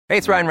Hey,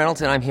 it's Ryan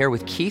Reynolds, and I'm here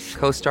with Keith,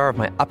 co-star of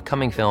my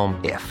upcoming film,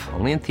 If,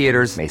 only in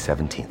theaters May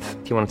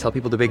 17th. Do you want to tell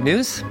people the big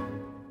news?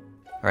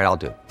 All right, I'll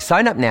do it.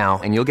 Sign up now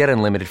and you'll get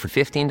unlimited for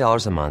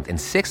 $15 a month and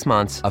 6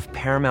 months of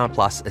Paramount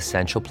Plus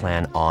Essential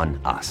Plan on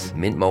us.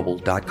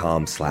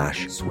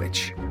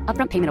 MintMobile.com/switch.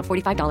 Upfront payment of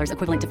 $45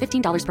 equivalent to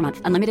 $15 per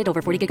month. Unlimited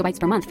over 40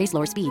 gigabytes per month. Face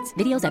lower speeds.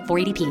 Videos at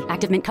 480p.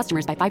 Active Mint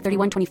customers by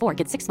 531.24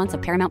 get 6 months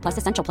of Paramount Plus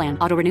Essential Plan.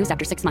 Auto renews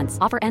after 6 months.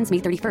 Offer ends May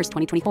 31st,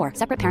 2024.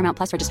 Separate Paramount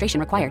Plus registration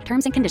required.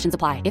 Terms and conditions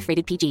apply if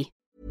rated PG.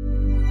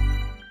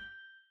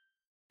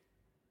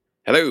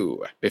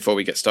 Hello. Before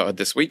we get started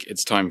this week,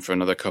 it's time for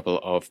another couple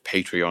of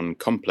Patreon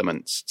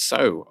compliments.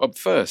 So, up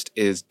first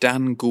is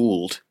Dan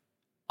Gould.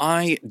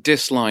 I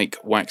dislike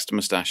waxed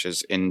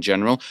moustaches in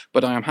general,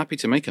 but I am happy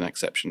to make an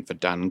exception for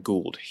Dan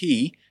Gould.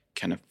 He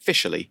can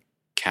officially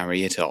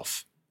carry it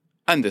off.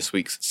 And this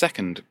week's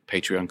second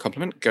Patreon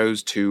compliment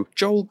goes to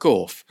Joel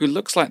Gorf, who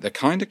looks like the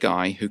kind of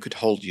guy who could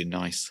hold you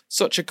nice.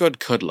 Such a good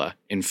cuddler,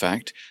 in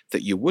fact,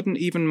 that you wouldn't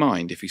even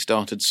mind if he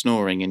started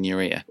snoring in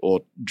your ear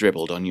or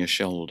dribbled on your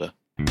shoulder.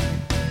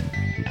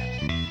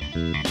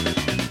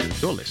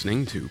 You're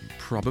listening to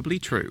Probably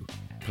True.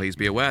 Please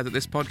be aware that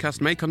this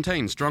podcast may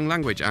contain strong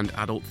language and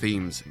adult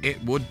themes.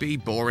 It would be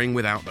boring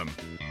without them.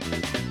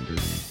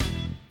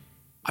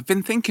 I've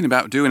been thinking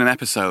about doing an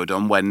episode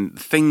on when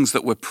things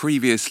that were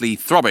previously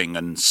throbbing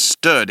and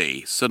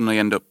sturdy suddenly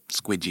end up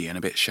squidgy and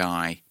a bit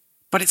shy.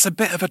 But it's a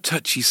bit of a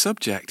touchy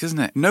subject, isn't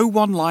it? No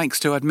one likes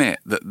to admit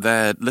that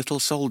their little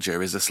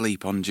soldier is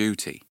asleep on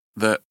duty,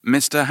 that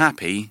Mr.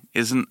 Happy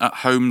isn't at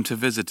home to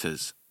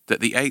visitors,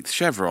 that the 8th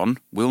chevron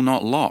will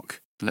not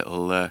lock.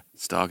 Little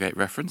Stargate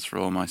reference for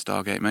all my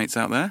Stargate mates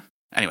out there.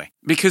 Anyway,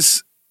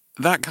 because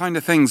that kind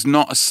of thing's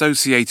not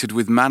associated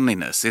with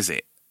manliness, is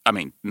it? I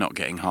mean, not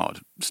getting hard.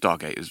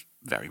 Stargate is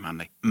very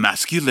manly.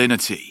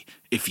 Masculinity.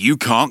 If you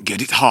can't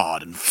get it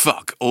hard and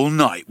fuck all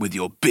night with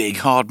your big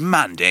hard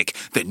man dick,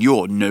 then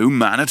you're no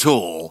man at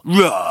all.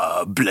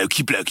 Rah,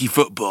 blokey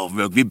football,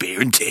 rugby, beer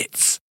and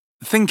tits.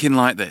 Thinking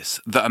like this,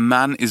 that a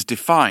man is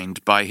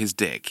defined by his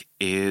dick,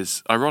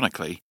 is,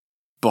 ironically,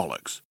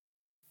 bollocks.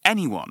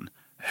 Anyone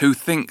who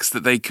thinks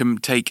that they can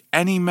take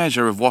any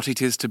measure of what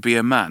it is to be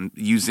a man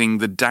using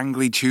the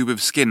dangly tube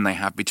of skin they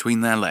have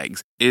between their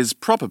legs is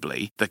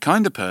probably the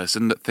kind of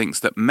person that thinks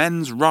that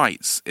men's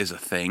rights is a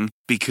thing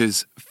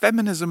because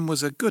feminism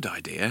was a good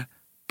idea,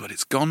 but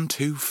it's gone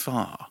too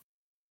far.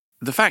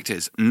 The fact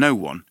is, no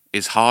one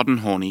is hard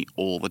and horny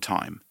all the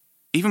time.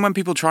 Even when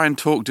people try and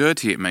talk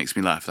dirty, it makes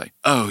me laugh. Like,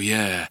 oh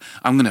yeah,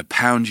 I'm going to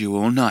pound you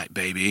all night,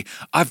 baby.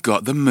 I've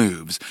got the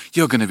moves.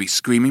 You're going to be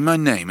screaming my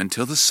name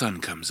until the sun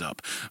comes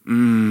up.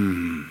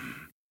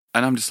 And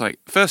I'm just like,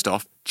 first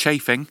off,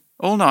 chafing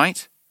all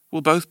night.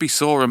 We'll both be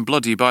sore and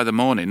bloody by the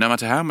morning, no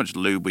matter how much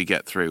lube we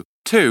get through.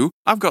 2,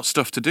 I've got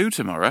stuff to do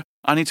tomorrow.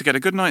 I need to get a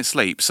good night's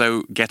sleep,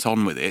 so get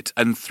on with it.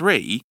 And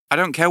 3, I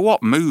don't care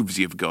what moves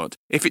you've got.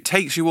 If it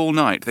takes you all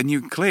night, then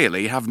you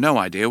clearly have no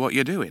idea what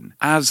you're doing.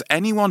 As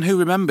anyone who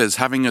remembers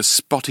having a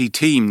spotty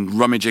team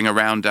rummaging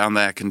around down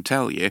there can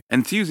tell you,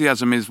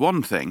 enthusiasm is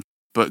one thing,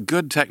 but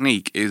good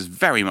technique is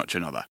very much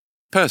another.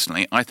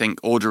 Personally, I think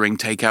ordering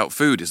takeout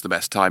food is the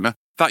best timer.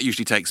 That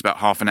usually takes about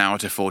half an hour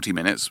to 40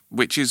 minutes,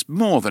 which is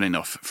more than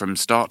enough from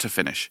start to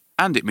finish.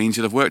 And it means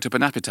you'll have worked up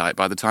an appetite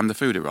by the time the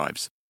food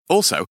arrives.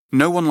 Also,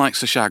 no one likes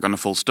to shag on a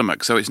full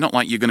stomach, so it's not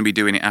like you're going to be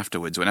doing it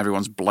afterwards when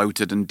everyone's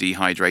bloated and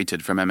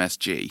dehydrated from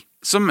MSG.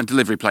 Some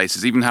delivery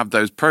places even have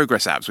those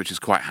progress apps, which is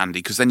quite handy,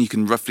 because then you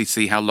can roughly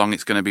see how long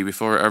it's going to be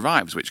before it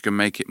arrives, which can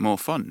make it more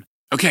fun.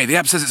 Okay, the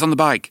app says it's on the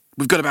bike.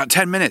 We've got about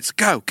 10 minutes.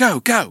 Go,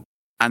 go, go!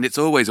 And it's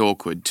always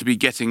awkward to be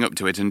getting up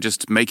to it and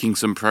just making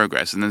some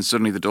progress, and then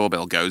suddenly the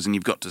doorbell goes and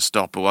you've got to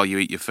stop while you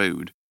eat your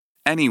food.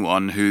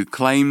 Anyone who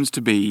claims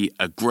to be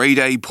a grade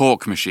A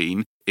pork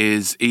machine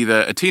is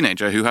either a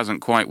teenager who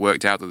hasn't quite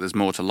worked out that there's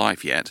more to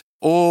life yet,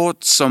 or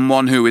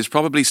someone who is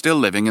probably still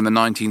living in the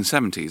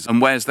 1970s and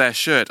wears their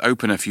shirt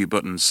open a few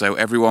buttons so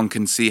everyone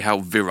can see how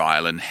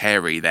virile and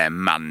hairy their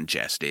man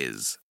chest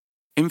is.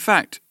 In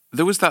fact,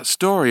 there was that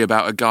story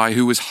about a guy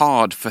who was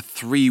hard for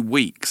 3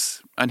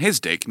 weeks, and his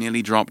dick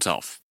nearly dropped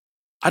off.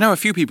 I know a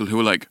few people who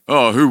are like,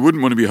 oh, who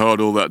wouldn't want to be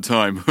hard all that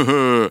time?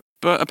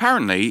 But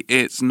apparently,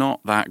 it's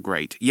not that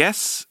great.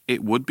 Yes,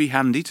 it would be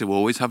handy to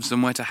always have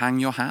somewhere to hang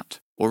your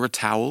hat, or a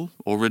towel,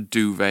 or a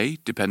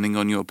duvet, depending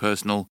on your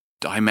personal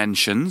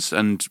dimensions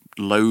and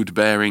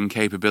load-bearing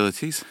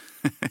capabilities.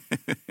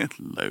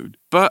 Load.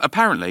 But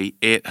apparently,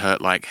 it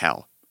hurt like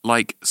hell.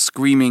 Like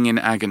screaming in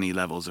agony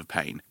levels of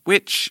pain,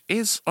 which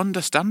is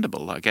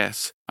understandable, I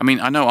guess. I mean,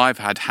 I know I've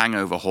had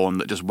hangover horn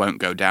that just won't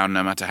go down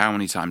no matter how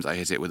many times I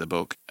hit it with a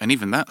book, and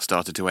even that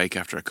started to ache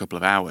after a couple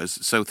of hours,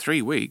 so 3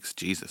 weeks,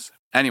 Jesus.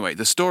 Anyway,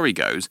 the story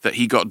goes that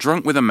he got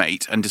drunk with a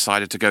mate and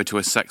decided to go to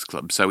a sex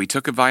club, so he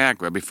took a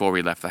Viagra before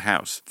he left the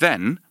house.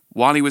 Then,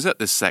 while he was at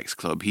this sex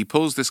club, he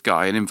pulls this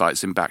guy and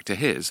invites him back to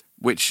his,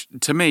 which,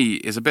 to me,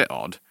 is a bit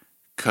odd,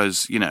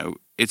 because, you know,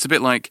 it's a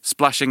bit like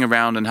splashing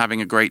around and having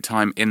a great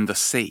time in the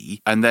sea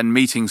and then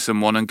meeting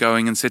someone and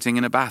going and sitting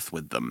in a bath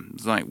with them.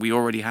 It's like we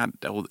already had...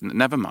 Oh,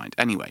 never mind.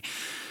 Anyway,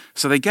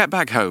 So they get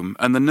back home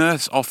and the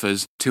nurse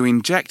offers to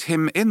inject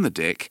him in the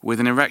dick with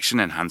an erection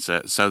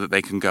enhancer so that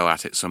they can go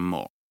at it some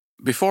more.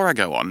 Before I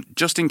go on,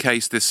 just in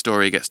case this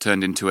story gets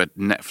turned into a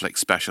Netflix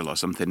special or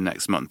something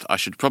next month, I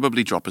should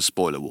probably drop a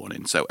spoiler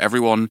warning, so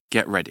everyone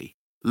get ready.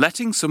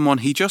 Letting someone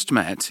he just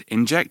met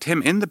inject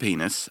him in the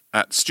penis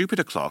at stupid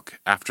o'clock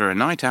after a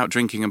night out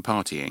drinking and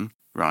partying,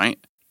 right,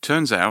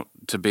 turns out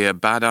to be a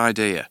bad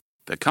idea.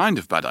 The kind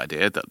of bad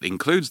idea that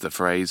includes the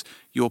phrase,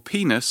 your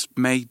penis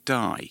may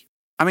die.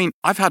 I mean,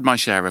 I've had my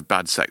share of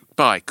bad sex.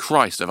 By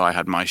Christ have I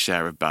had my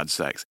share of bad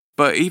sex.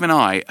 But even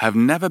I have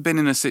never been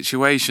in a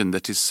situation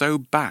that is so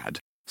bad,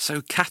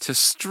 so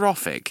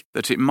catastrophic,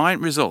 that it might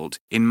result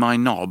in my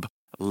knob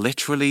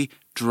literally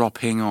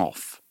dropping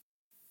off.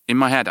 In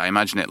my head, I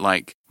imagine it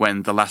like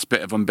when the last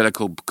bit of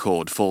umbilical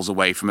cord falls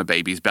away from a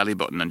baby's belly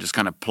button and just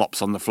kind of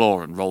plops on the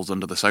floor and rolls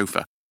under the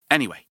sofa.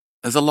 Anyway,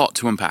 there's a lot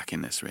to unpack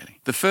in this, really.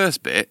 The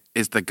first bit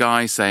is the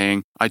guy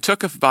saying, I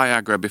took a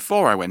Viagra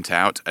before I went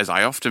out, as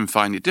I often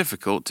find it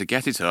difficult to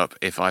get it up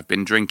if I've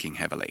been drinking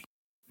heavily.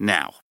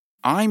 Now,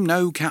 I'm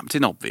no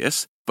Captain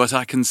Obvious, but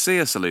I can see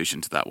a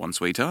solution to that one,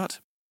 sweetheart.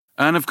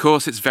 And of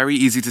course, it's very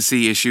easy to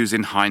see issues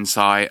in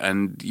hindsight,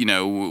 and,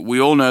 we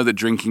all know that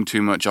drinking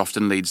too much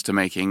often leads to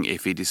making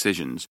iffy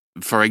decisions.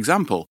 For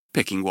example,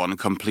 picking one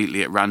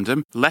completely at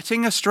random,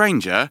 letting a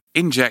stranger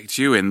inject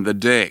you in the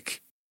dick.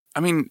 I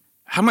mean,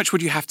 how much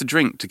would you have to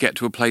drink to get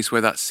to a place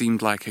where that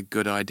seemed like a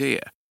good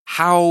idea?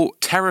 How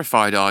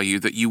terrified are you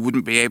that you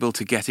wouldn't be able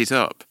to get it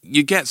up?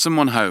 You get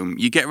someone home,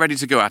 you get ready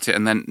to go at it,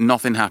 and then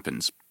nothing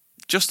happens.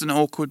 Just an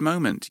awkward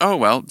moment. Oh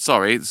well,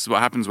 sorry, this is what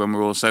happens when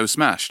we're all so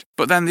smashed.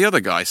 But then the other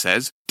guy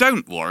says,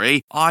 don't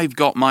worry, I've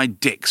got my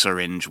dick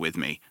syringe with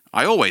me.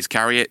 I always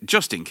carry it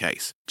just in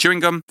case. Chewing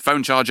gum,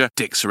 phone charger,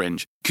 dick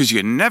syringe. 'Cause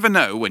you never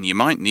know when you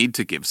might need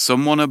to give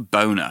someone a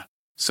boner.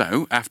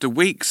 So, after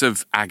weeks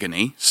of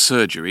agony,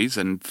 surgeries,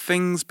 and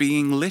things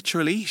being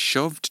literally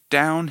shoved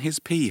down his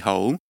pee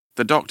hole,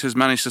 the doctors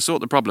managed to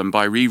sort the problem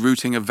by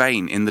rerouting a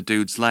vein in the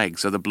dude's leg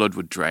so the blood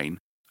would drain.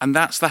 And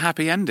that's the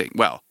happy ending.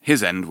 Well,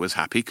 his end was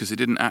happy because it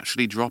didn't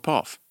actually drop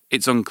off.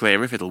 It's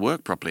unclear if it'll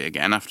work properly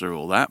again after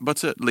all that,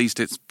 but at least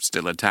it's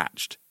still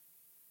attached.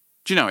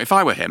 Do you know, if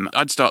I were him,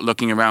 I'd start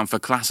looking around for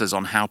classes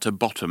on how to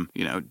bottom,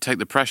 take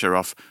the pressure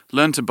off,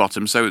 learn to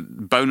bottom so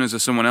boners are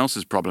someone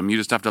else's problem, you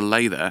just have to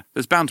lay there.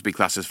 There's bound to be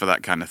classes for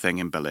that kind of thing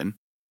in Berlin.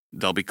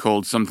 They'll be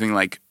called something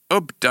like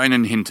Up,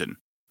 Deinen Hinten,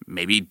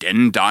 maybe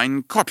Den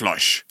Dein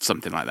Kottlosch,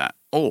 something like that.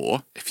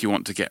 Or, if you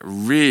want to get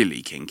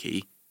really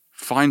kinky,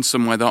 find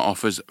somewhere that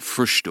offers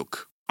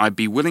Frühstück. I'd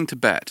be willing to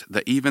bet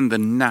that even the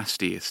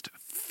nastiest,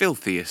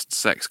 filthiest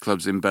sex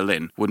clubs in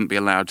Berlin wouldn't be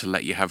allowed to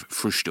let you have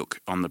Frühstück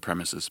on the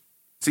premises.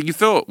 So you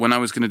thought when I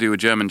was going to do a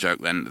German joke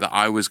then that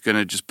I was going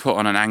to just put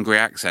on an angry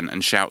accent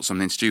and shout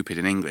something stupid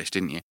in English,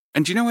 didn't you?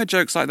 And do you know where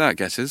jokes like that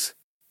get us?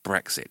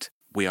 Brexit.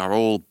 We are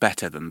all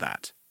better than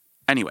that.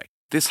 Anyway,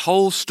 this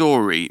whole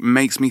story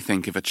makes me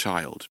think of a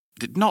child.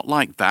 Not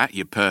like that,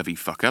 you pervy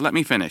fucker. Let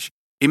me finish.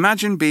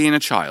 Imagine being a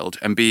child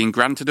and being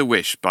granted a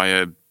wish by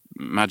a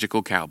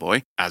magical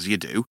cowboy, as you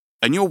do,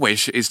 and your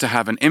wish is to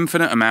have an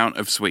infinite amount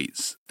of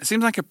sweets. It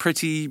seems like a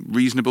pretty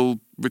reasonable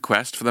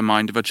request for the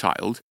mind of a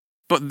child.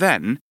 But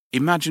then,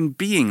 imagine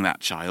being that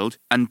child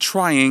and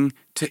trying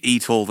to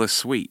eat all the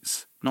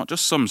sweets. Not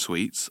just some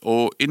sweets,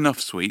 or enough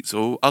sweets,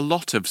 or a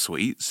lot of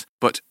sweets,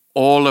 but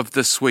all of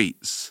the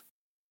sweets.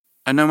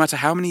 And no matter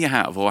how many you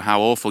have or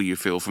how awful you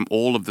feel from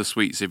all of the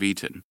sweets you've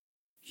eaten,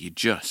 you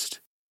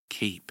just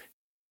keep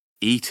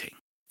eating.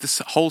 This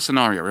whole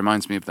scenario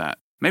reminds me of that.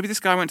 Maybe this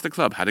guy went to the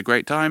club, had a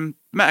great time,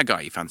 met a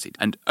guy he fancied,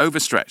 and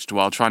overstretched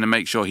while trying to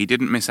make sure he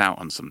didn't miss out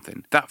on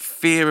something. That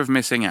fear of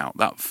missing out,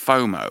 that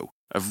FOMO,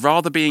 of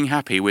rather being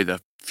happy with a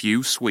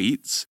few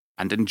sweets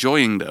and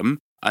enjoying them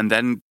and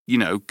then,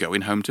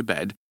 going home to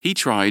bed, he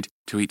tried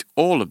to eat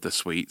all of the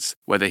sweets,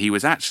 whether he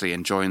was actually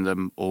enjoying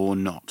them or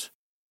not.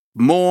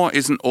 More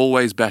isn't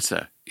always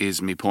better,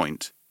 is me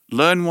point.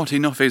 Learn what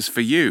enough is for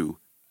you,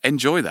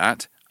 enjoy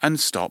that, and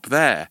stop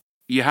there.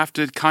 You have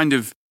to kind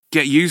of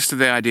get used to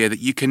the idea that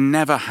you can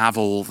never have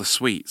all the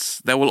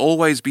sweets. There will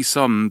always be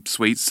some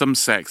sweets, some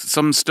sex,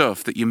 some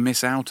stuff that you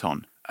miss out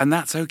on. And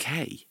that's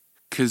okay,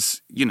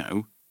 because, you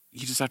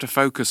just have to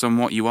focus on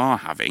what you are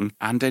having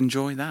and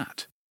enjoy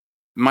that.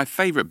 My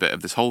favourite bit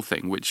of this whole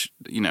thing, which,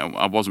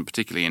 I wasn't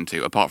particularly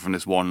into, apart from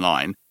this one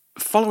line,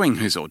 following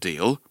his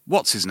ordeal,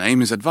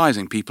 What's-His-Name is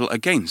advising people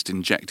against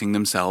injecting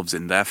themselves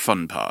in their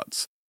fun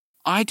parts.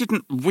 I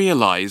didn't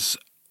realise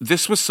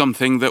this was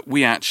something that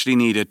we actually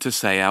needed to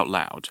say out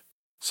loud.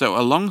 So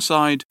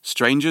alongside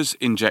strangers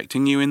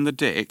injecting you in the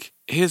dick,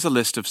 here's a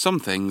list of some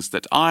things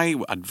that I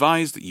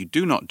advise that you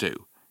do not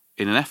do,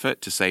 in an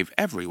effort to save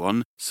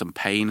everyone some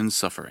pain and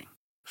suffering.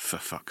 For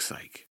fuck's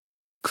sake.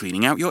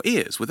 Cleaning out your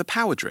ears with a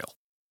power drill.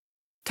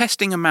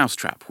 Testing a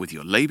mousetrap with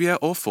your labia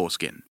or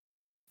foreskin.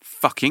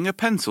 Fucking a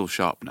pencil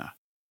sharpener.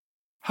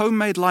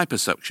 Homemade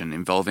liposuction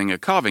involving a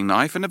carving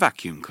knife and a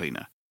vacuum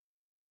cleaner.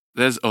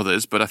 There's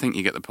others, but I think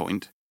you get the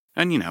point.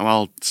 And,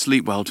 I'll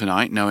sleep well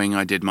tonight knowing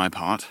I did my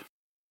part.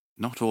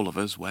 Not all of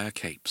us wear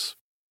capes.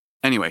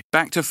 Anyway,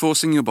 back to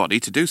forcing your body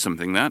to do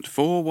something that,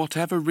 for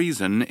whatever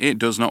reason, it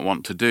does not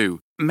want to do.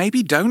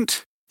 Maybe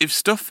don't. If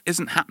stuff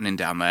isn't happening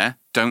down there,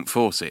 don't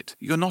force it.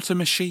 You're not a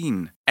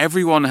machine.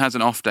 Everyone has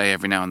an off day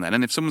every now and then,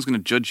 and if someone's going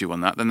to judge you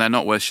on that, then they're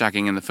not worth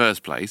shagging in the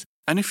first place.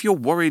 And if you're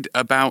worried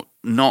about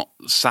not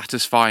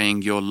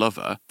satisfying your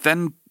lover,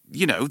 then,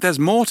 there's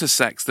more to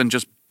sex than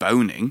just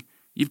boning.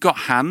 You've got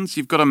hands,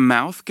 you've got a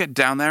mouth, get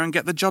down there and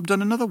get the job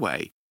done another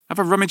way. Have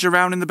a rummage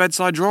around in the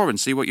bedside drawer and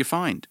see what you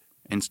find.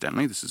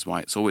 Incidentally, this is why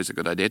it's always a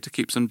good idea to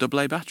keep some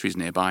AA batteries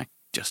nearby,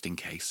 just in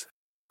case.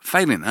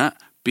 Failing that,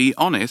 be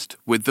honest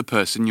with the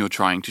person you're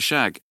trying to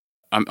shag.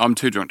 I'm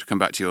too drunk to come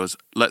back to yours.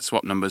 Let's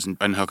swap numbers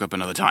and hook up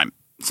another time.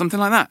 Something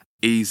like that.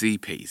 Easy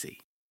peasy.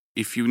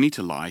 If you need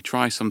to lie,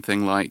 try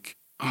something like,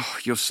 "Oh,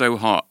 you're so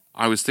hot.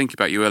 I was thinking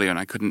about you earlier and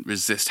I couldn't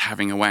resist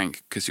having a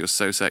wank because you're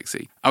so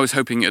sexy. I was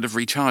hoping it'd have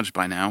recharged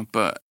by now,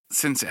 but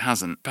since it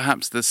hasn't,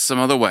 perhaps there's some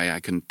other way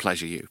I can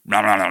pleasure you."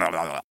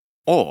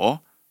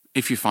 Or,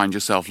 if you find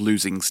yourself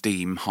losing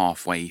steam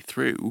halfway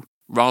through,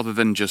 rather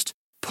than just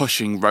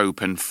pushing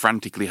rope and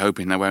frantically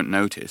hoping they won't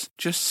notice,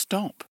 just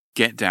stop,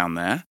 get down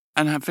there,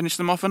 and finish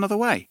them off another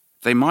way.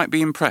 They might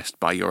be impressed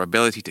by your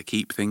ability to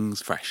keep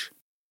things fresh.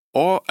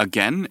 Or,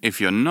 again,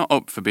 if you're not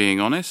up for being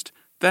honest,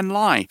 then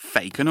lie,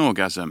 fake an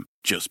orgasm.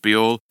 Just be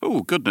all,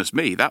 "Oh, goodness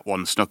me, that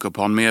one snuck up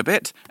on me a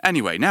bit.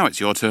 Anyway, now it's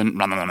your turn."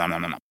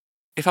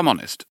 If I'm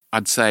honest,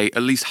 I'd say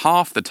at least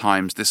half the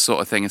times this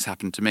sort of thing has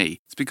happened to me,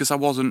 it's because I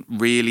wasn't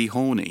really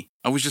horny.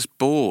 I was just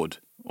bored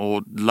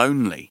or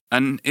lonely.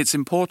 And it's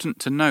important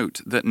to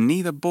note that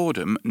neither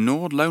boredom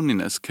nor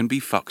loneliness can be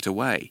fucked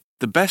away.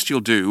 The best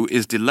you'll do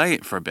is delay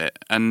it for a bit,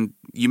 and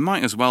you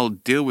might as well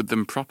deal with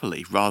them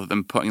properly rather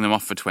than putting them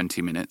off for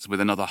 20 minutes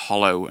with another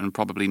hollow and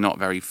probably not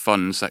very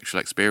fun sexual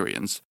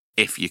experience,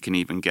 if you can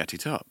even get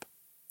it up.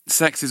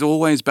 Sex is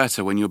always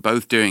better when you're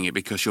both doing it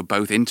because you're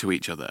both into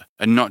each other,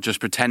 and not just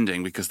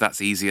pretending because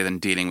that's easier than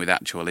dealing with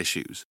actual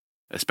issues.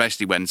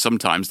 Especially when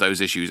sometimes those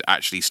issues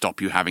actually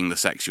stop you having the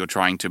sex you're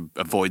trying to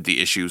avoid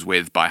the issues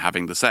with by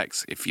having the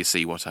sex, if you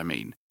see what I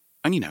mean.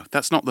 And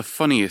that's not the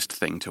funniest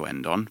thing to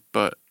end on,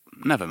 but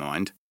never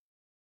mind.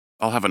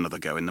 I'll have another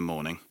go in the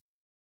morning.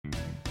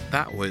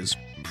 That was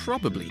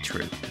Probably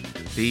True,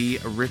 the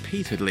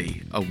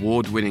repeatedly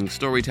award-winning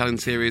storytelling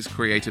series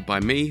created by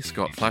me,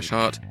 Scott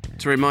Flashheart,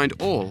 to remind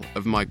all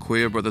of my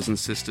queer brothers and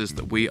sisters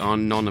that we are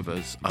none of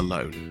us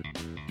alone.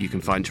 You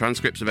can find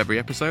transcripts of every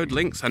episode,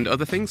 links and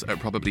other things at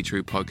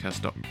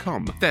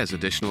probablytruepodcast.com. There's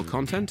additional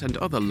content and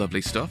other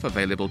lovely stuff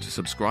available to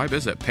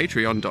subscribers at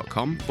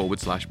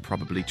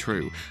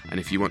patreon.com/probablytrue. And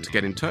if you want to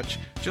get in touch,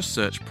 just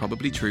search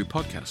Probably True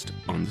Podcast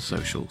on the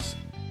socials.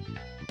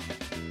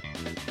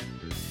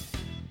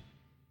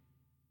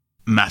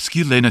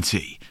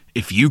 Masculinity.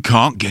 If you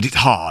can't get it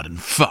hard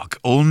and fuck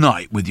all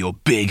night with your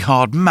big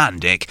hard man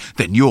dick,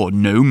 then you're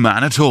no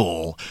man at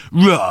all.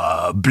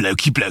 Rah,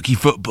 blokey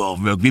football,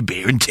 rugby,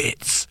 beer and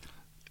tits.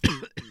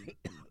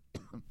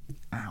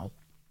 Ow.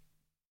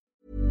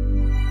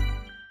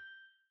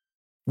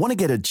 Want to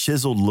get a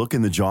chiseled look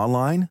in the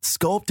jawline?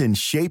 Sculpt and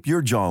shape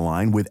your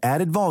jawline with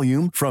added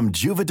volume from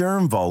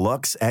Juvederm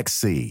Volux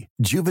XC.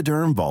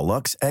 Juvederm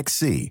Volux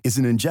XC is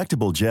an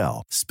injectable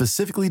gel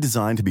specifically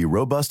designed to be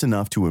robust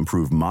enough to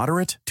improve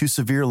moderate to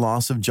severe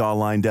loss of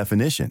jawline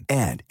definition.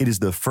 And it is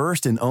the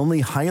first and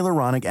only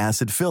hyaluronic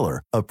acid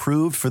filler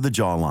approved for the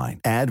jawline.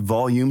 Add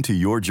volume to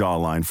your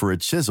jawline for a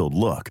chiseled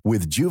look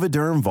with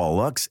Juvederm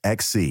Volux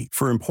XC.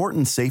 For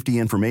important safety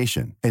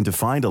information and to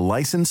find a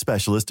licensed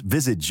specialist,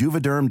 visit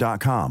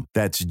Juvederm.com.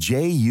 That's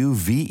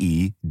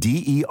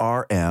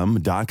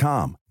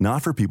Juvederm.com.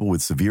 Not for people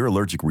with severe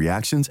allergic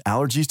reactions,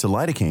 allergies to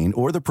lidocaine,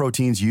 or the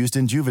proteins used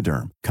in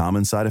Juvederm.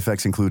 Common side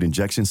effects include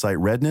injection site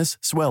redness,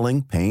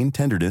 swelling, pain,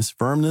 tenderness,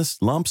 firmness,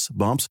 lumps,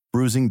 bumps,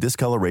 bruising,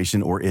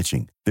 discoloration, or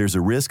itching. There's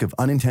a risk of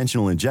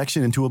unintentional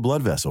injection into a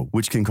blood vessel,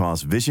 which can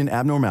cause vision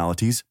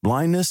abnormalities,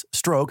 blindness,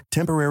 stroke,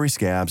 temporary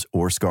scabs,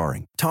 or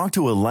scarring. Talk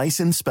to a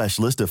licensed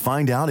specialist to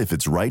find out if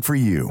it's right for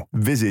you.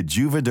 Visit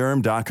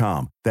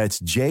Juvederm.com.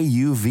 That's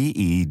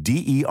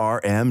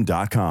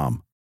Juvederm.com.